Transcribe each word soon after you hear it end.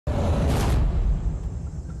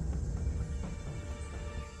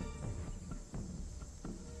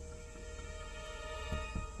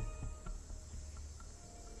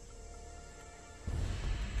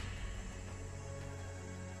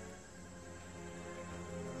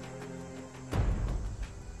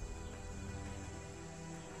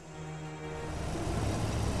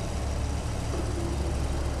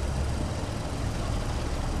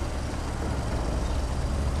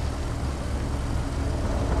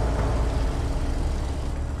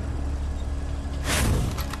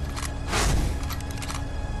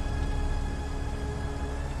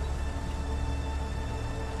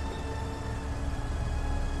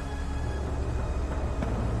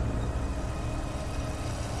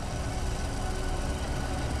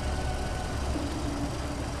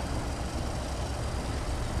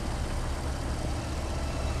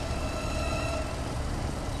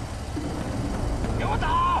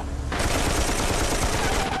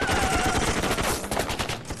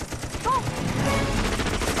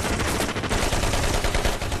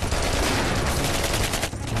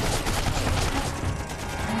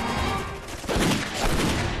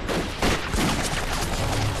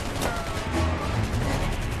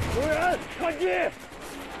反击！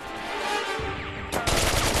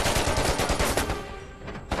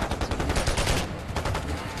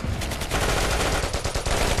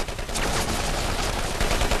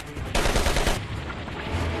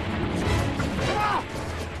啊！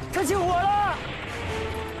他起火了！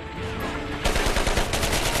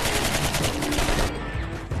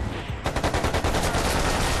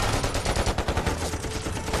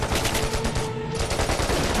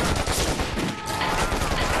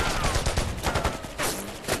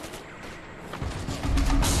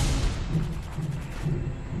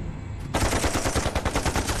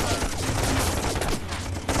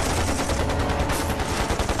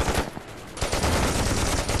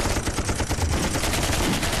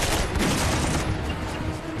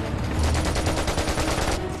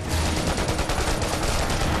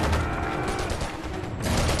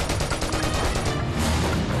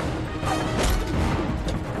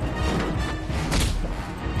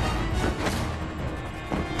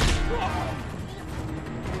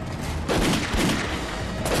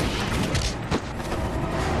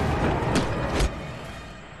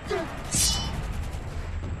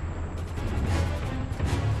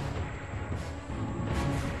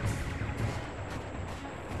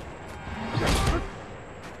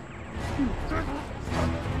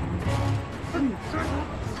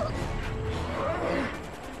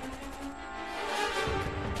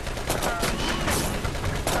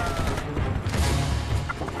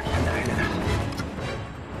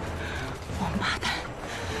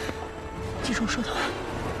 说的话，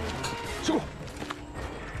师傅，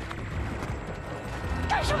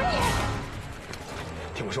干什么你？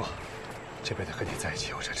听我说，这辈子和你在一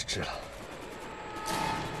起，我真是值了。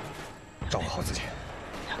照顾好自己。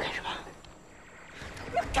你要干什么？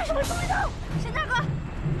你要干什么？注意到，沈大哥，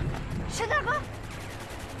沈大哥。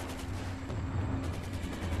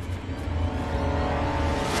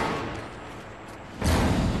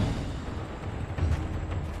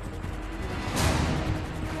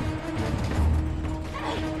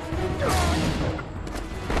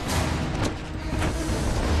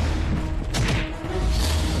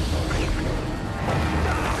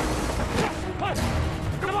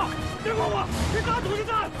 别打土地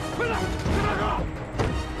战！快点，沈大哥！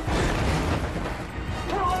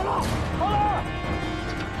太好了，好了！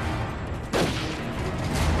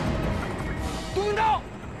杜领导，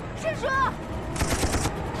师叔，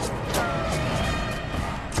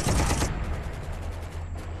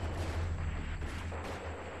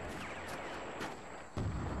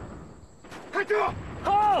开车！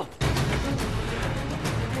好。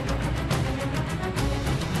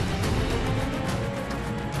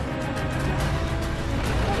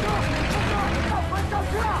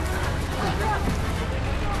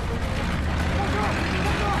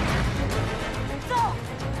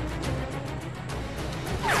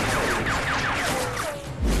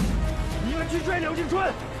 去追柳静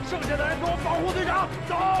春，剩下的人给我保护队长，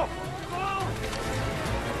走！